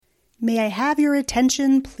May I have your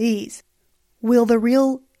attention, please? Will the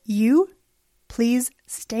real you please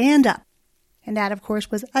stand up? And that, of course,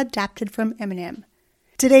 was adapted from Eminem.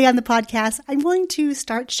 Today on the podcast, I'm going to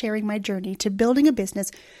start sharing my journey to building a business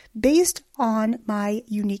based on my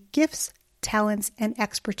unique gifts, talents, and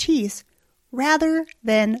expertise rather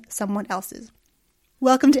than someone else's.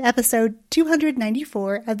 Welcome to episode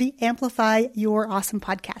 294 of the Amplify Your Awesome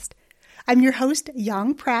podcast. I'm your host,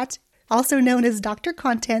 Yang Pratt, also known as Dr.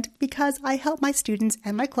 Content, because I help my students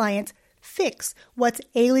and my clients fix what's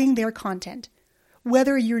ailing their content.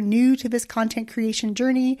 Whether you're new to this content creation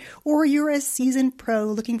journey or you're a seasoned pro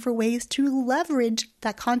looking for ways to leverage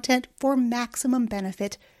that content for maximum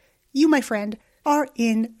benefit, you, my friend, are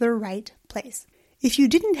in the right place. If you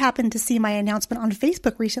didn't happen to see my announcement on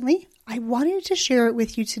Facebook recently, I wanted to share it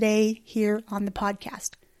with you today here on the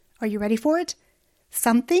podcast. Are you ready for it?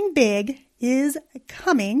 Something big is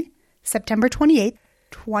coming September 28th,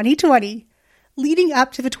 2020. Leading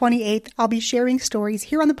up to the 28th, I'll be sharing stories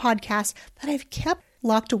here on the podcast that I've kept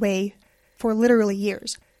locked away for literally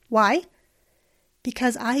years. Why?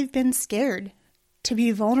 Because I've been scared to be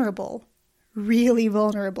vulnerable, really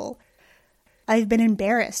vulnerable. I've been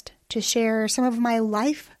embarrassed to share some of my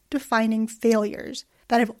life-defining failures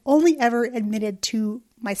that I've only ever admitted to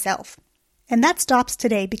myself. And that stops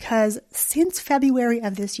today because since February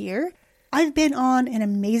of this year, I've been on an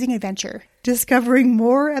amazing adventure, discovering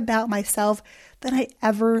more about myself than I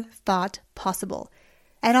ever thought possible.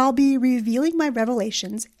 And I'll be revealing my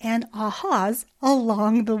revelations and ahas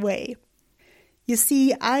along the way. You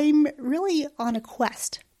see, I'm really on a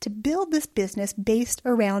quest to build this business based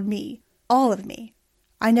around me, all of me.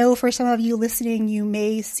 I know for some of you listening, you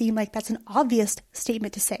may seem like that's an obvious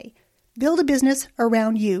statement to say. Build a business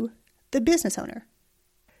around you, the business owner.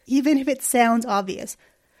 Even if it sounds obvious,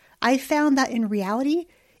 I found that in reality,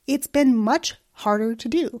 it's been much harder to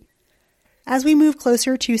do. As we move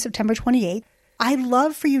closer to September 28th, I'd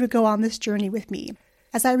love for you to go on this journey with me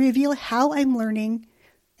as I reveal how I'm learning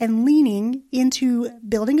and leaning into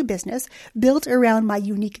building a business built around my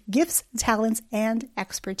unique gifts, talents, and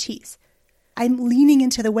expertise. I'm leaning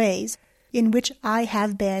into the ways in which I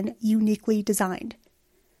have been uniquely designed.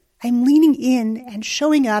 I'm leaning in and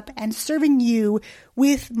showing up and serving you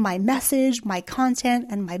with my message, my content,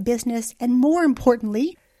 and my business, and more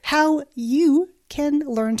importantly, how you can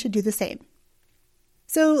learn to do the same.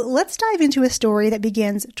 So let's dive into a story that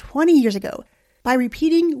begins 20 years ago by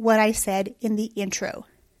repeating what I said in the intro.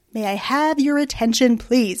 May I have your attention,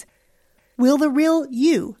 please? Will the real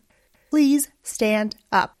you please stand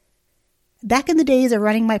up? Back in the days of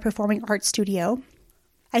running my performing arts studio,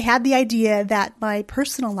 I had the idea that my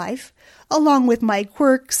personal life, along with my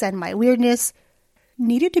quirks and my weirdness,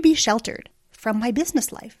 needed to be sheltered from my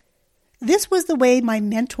business life. This was the way my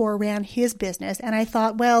mentor ran his business, and I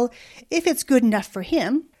thought, well, if it's good enough for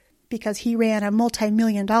him, because he ran a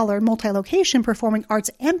multi-million-dollar, multi-location performing arts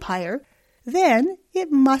empire, then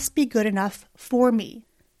it must be good enough for me.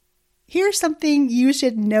 Here's something you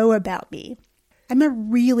should know about me. I'm a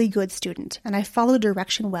really good student, and I follow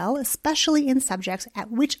direction well, especially in subjects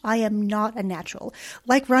at which I am not a natural,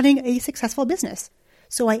 like running a successful business.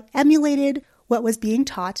 So I emulated what was being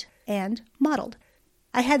taught and modeled.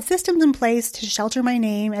 I had systems in place to shelter my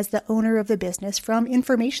name as the owner of the business from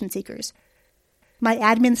information seekers. My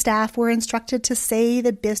admin staff were instructed to say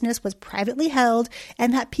the business was privately held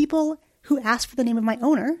and that people who asked for the name of my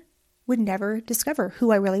owner would never discover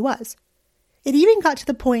who I really was. It even got to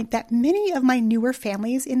the point that many of my newer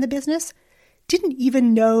families in the business didn't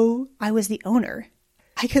even know I was the owner.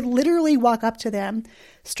 I could literally walk up to them,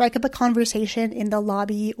 strike up a conversation in the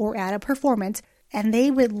lobby or at a performance, and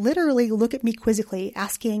they would literally look at me quizzically,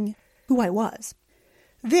 asking who I was.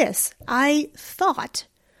 This, I thought,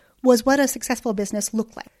 was what a successful business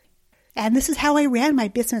looked like. And this is how I ran my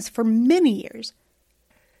business for many years.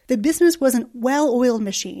 The business was a well-oiled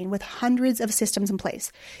machine with hundreds of systems in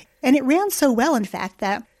place. And it ran so well, in fact,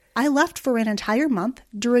 that I left for an entire month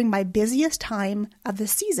during my busiest time of the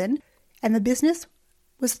season, and the business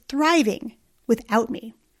was thriving without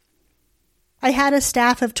me. I had a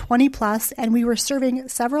staff of 20 plus, and we were serving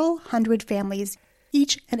several hundred families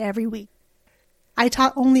each and every week. I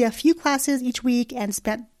taught only a few classes each week and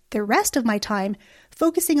spent the rest of my time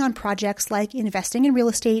focusing on projects like investing in real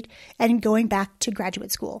estate and going back to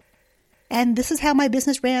graduate school. And this is how my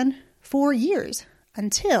business ran for years,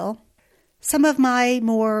 until some of my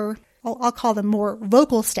more, I'll call them more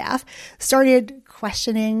vocal staff, started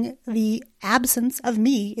questioning the absence of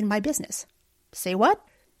me in my business. Say what?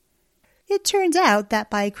 It turns out that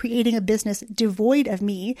by creating a business devoid of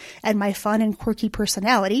me and my fun and quirky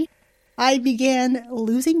personality, I began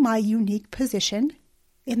losing my unique position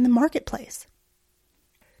in the marketplace.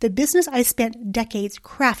 The business I spent decades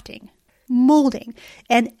crafting, molding,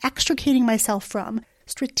 and extricating myself from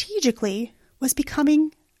strategically was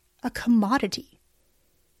becoming a commodity.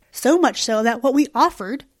 So much so that what we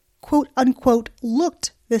offered, quote unquote,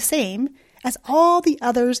 looked the same as all the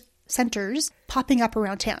other centers popping up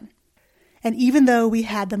around town. And even though we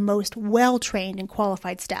had the most well-trained and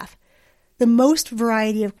qualified staff, the most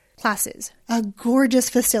variety of classes, a gorgeous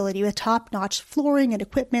facility with top-notch flooring and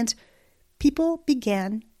equipment, people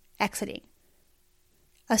began exiting.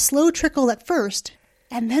 A slow trickle at first,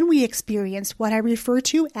 and then we experienced what I refer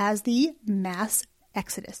to as the mass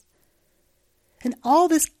exodus. And all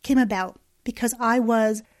this came about because I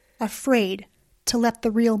was afraid to let the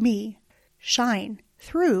real me shine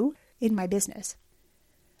through in my business.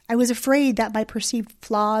 I was afraid that my perceived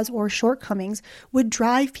flaws or shortcomings would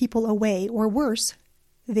drive people away, or worse,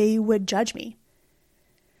 they would judge me.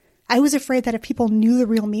 I was afraid that if people knew the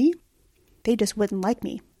real me, they just wouldn't like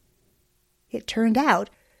me. It turned out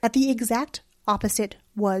that the exact opposite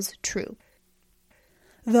was true.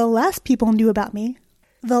 The less people knew about me,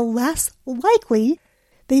 the less likely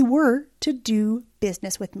they were to do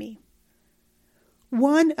business with me.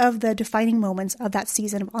 One of the defining moments of that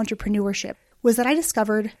season of entrepreneurship was that I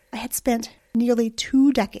discovered I had spent nearly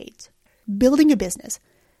 2 decades building a business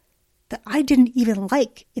that I didn't even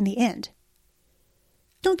like in the end.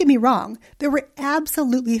 Don't get me wrong, there were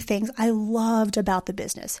absolutely things I loved about the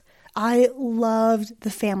business. I loved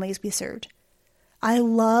the families we served. I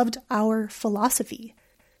loved our philosophy.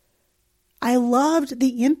 I loved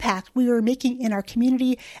the impact we were making in our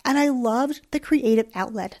community, and I loved the creative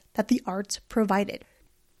outlet that the arts provided.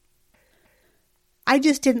 I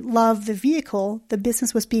just didn't love the vehicle the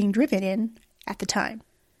business was being driven in at the time.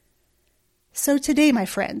 So today, my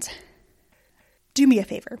friends, do me a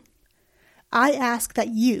favor. I ask that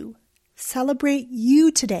you celebrate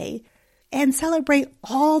you today and celebrate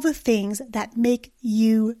all the things that make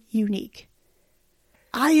you unique.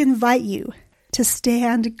 I invite you to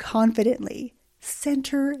stand confidently,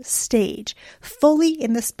 center stage, fully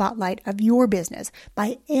in the spotlight of your business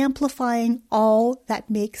by amplifying all that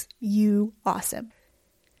makes you awesome.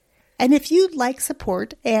 And if you'd like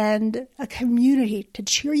support and a community to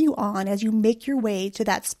cheer you on as you make your way to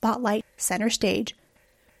that spotlight center stage,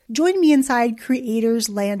 join me inside Creators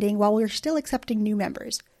Landing while we're still accepting new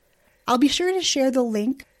members. I'll be sure to share the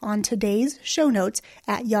link on today's show notes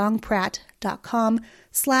at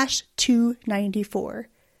yongpratt.com/294.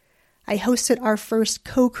 I hosted our first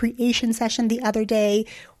co-creation session the other day.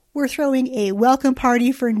 We're throwing a welcome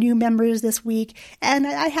party for new members this week, and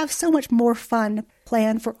I have so much more fun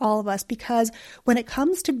planned for all of us because when it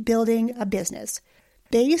comes to building a business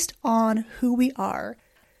based on who we are,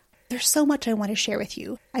 there's so much I want to share with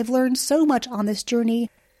you. I've learned so much on this journey.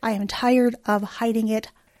 I am tired of hiding it,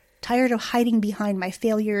 tired of hiding behind my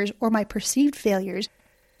failures or my perceived failures,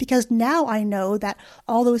 because now I know that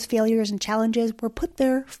all those failures and challenges were put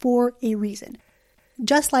there for a reason.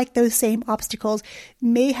 Just like those same obstacles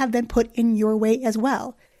may have been put in your way as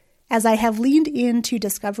well. As I have leaned into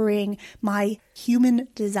discovering my human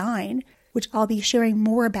design, which I'll be sharing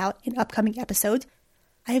more about in upcoming episodes,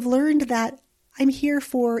 I have learned that I'm here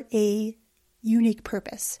for a unique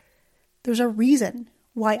purpose. There's a reason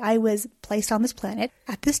why I was placed on this planet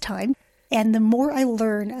at this time, and the more I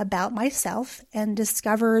learn about myself and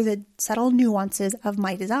discover the subtle nuances of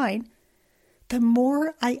my design, the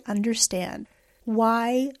more I understand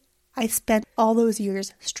why I spent all those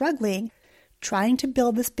years struggling, trying to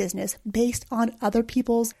build this business based on other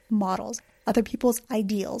people's models, other people's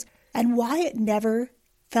ideals, and why it never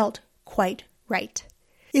felt quite right.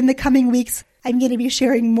 In the coming weeks, I'm going to be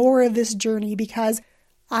sharing more of this journey because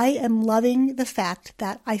I am loving the fact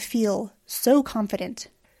that I feel so confident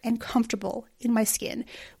and comfortable in my skin,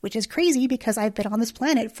 which is crazy because I've been on this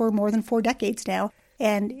planet for more than 4 decades now,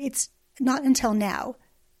 and it's not until now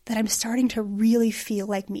that I'm starting to really feel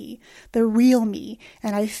like me, the real me.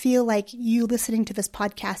 And I feel like you listening to this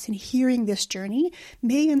podcast and hearing this journey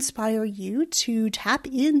may inspire you to tap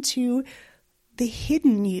into the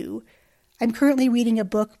hidden you. I'm currently reading a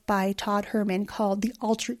book by Todd Herman called The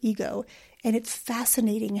Alter Ego, and it's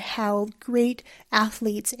fascinating how great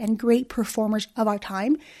athletes and great performers of our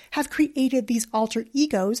time have created these alter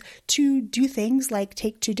egos to do things like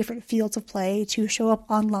take to different fields of play, to show up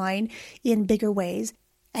online in bigger ways.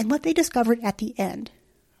 And what they discovered at the end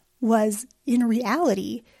was, in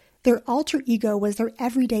reality, their alter ego was their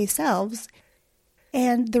everyday selves,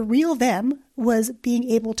 and the real them was being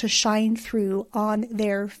able to shine through on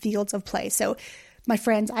their fields of play. So, my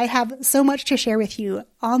friends, I have so much to share with you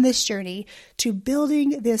on this journey to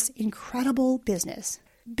building this incredible business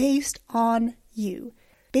based on you,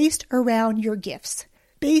 based around your gifts,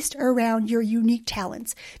 based around your unique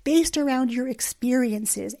talents, based around your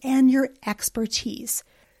experiences and your expertise.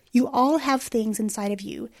 You all have things inside of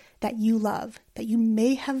you that you love, that you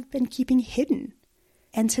may have been keeping hidden.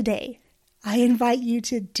 And today, I invite you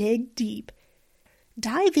to dig deep,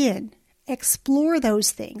 dive in, explore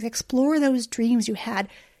those things, explore those dreams you had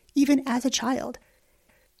even as a child,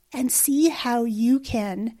 and see how you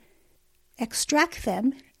can extract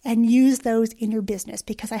them and use those in your business.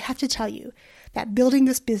 Because I have to tell you that building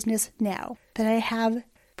this business now that I have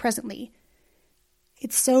presently,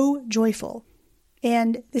 it's so joyful.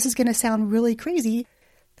 And this is going to sound really crazy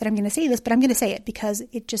that I'm going to say this, but I'm going to say it because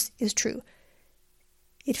it just is true.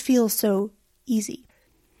 It feels so easy.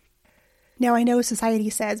 Now, I know society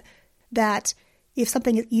says that if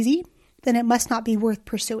something is easy, then it must not be worth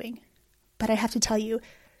pursuing. But I have to tell you,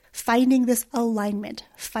 finding this alignment,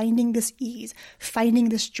 finding this ease, finding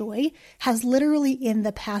this joy has literally in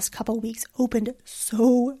the past couple weeks opened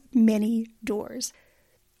so many doors.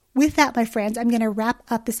 With that, my friends, I'm going to wrap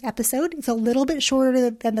up this episode. It's a little bit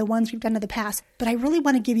shorter than the ones we've done in the past, but I really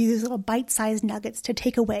want to give you these little bite-sized nuggets to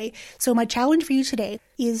take away. So my challenge for you today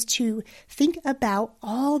is to think about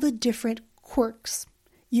all the different quirks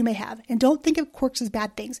you may have. And don't think of quirks as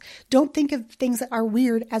bad things. Don't think of things that are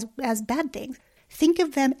weird as bad things. Think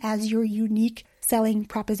of them as your unique selling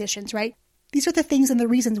propositions, right? These are the things and the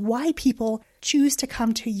reasons why people choose to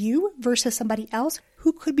come to you versus somebody else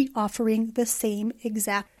who could be offering the same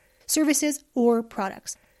exact services or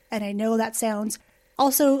products. And I know that sounds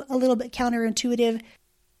also a little bit counterintuitive,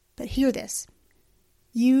 but hear this.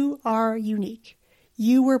 You are unique.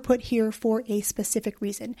 You were put here for a specific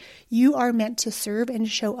reason. You are meant to serve and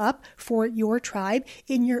show up for your tribe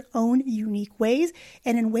in your own unique ways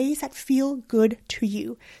and in ways that feel good to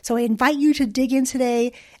you. So I invite you to dig in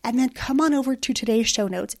today and then come on over to today's show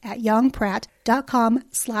notes at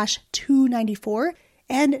yongpratt.com/294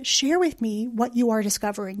 and share with me what you are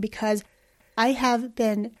discovering, because I have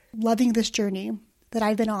been loving this journey that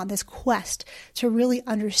I've been on, this quest to really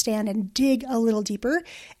understand and dig a little deeper.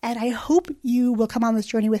 And I hope you will come on this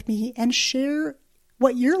journey with me and share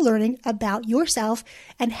what you're learning about yourself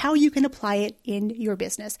and how you can apply it in your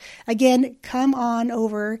business. Again, come on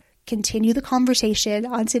over, continue the conversation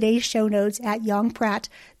on today's show notes at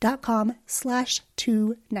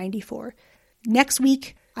yongpratt.com/294. Next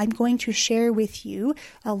week, I'm going to share with you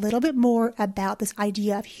a little bit more about this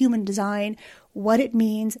idea of human design, what it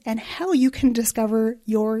means, and how you can discover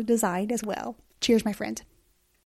your design as well. Cheers, my friend.